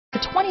The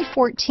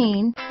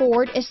 2014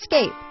 Ford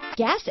Escape.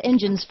 Gas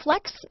engines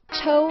flex,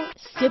 tow,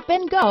 sip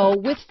and go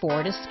with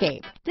Ford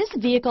Escape. This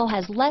vehicle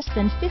has less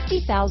than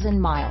 50,000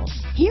 miles.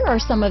 Here are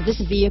some of this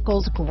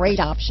vehicle's great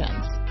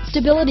options: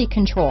 stability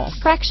control,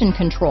 traction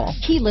control,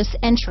 keyless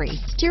entry,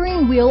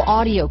 steering wheel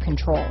audio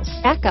controls,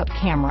 backup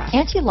camera,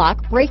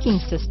 anti-lock braking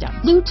system,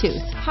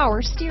 Bluetooth,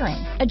 power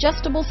steering,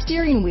 adjustable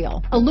steering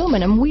wheel,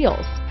 aluminum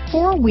wheels,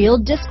 four-wheel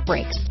disc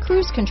brakes,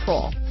 cruise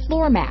control,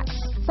 floor mats,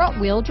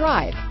 front-wheel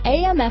drive,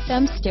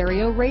 AM/FM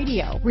stereo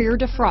radio, rear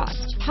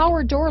defrost,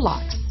 power door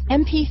locks,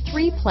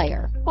 MP3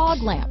 player,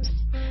 fog lamps.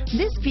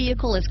 This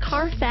vehicle is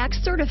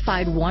CARFAX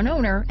certified one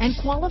owner and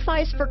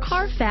qualifies for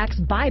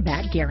CARFAX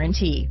buyback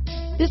guarantee.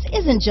 This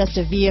isn't just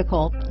a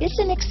vehicle, it's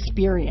an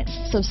experience.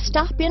 So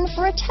stop in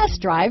for a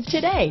test drive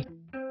today.